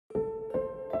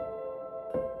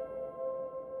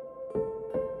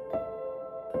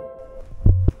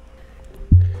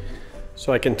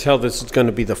So I can tell this is going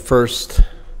to be the first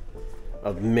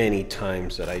of many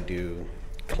times that I do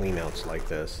cleanouts like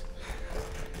this.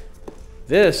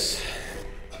 This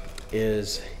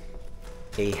is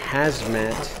a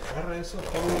hazmat.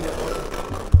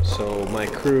 So my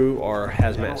crew are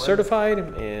hazmat certified,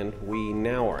 and we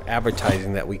now are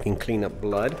advertising that we can clean up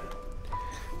blood.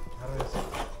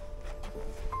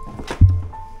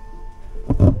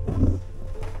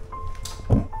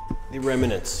 The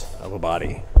remnants of a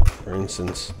body. For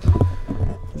instance,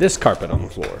 this carpet on the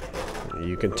floor.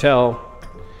 You can tell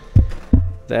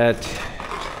that,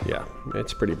 yeah,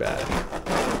 it's pretty bad.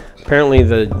 Apparently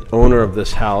the owner of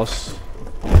this house,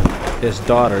 his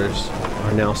daughters,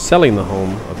 are now selling the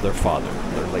home of their father,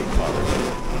 their late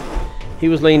father. He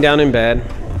was laying down in bed,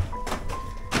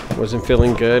 wasn't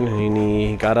feeling good, and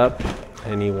he got up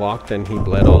and he walked and he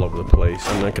bled all over the place.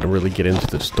 I'm not going to really get into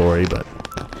the story, but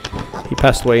he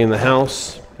passed away in the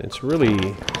house. It's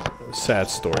really a sad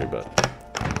story, but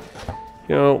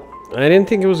you know, I didn't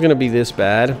think it was going to be this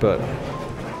bad, but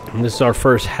this is our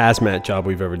first hazmat job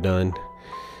we've ever done,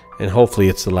 and hopefully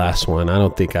it's the last one. I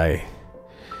don't think I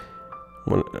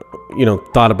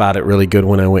thought about it really good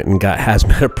when I went and got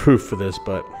hazmat approved for this,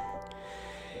 but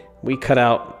we cut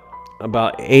out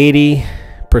about 80%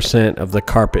 of the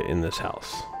carpet in this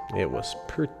house. It was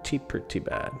pretty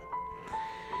bad.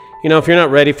 You know, if you're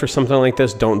not ready for something like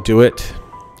this, don't do it,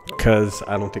 because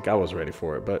I don't think I was ready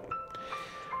for it. But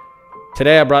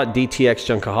today I brought DTX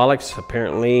Junkaholics.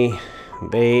 Apparently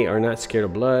they are not scared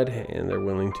of blood, and they're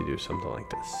willing to do something like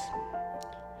this.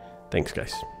 Thanks,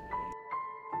 guys.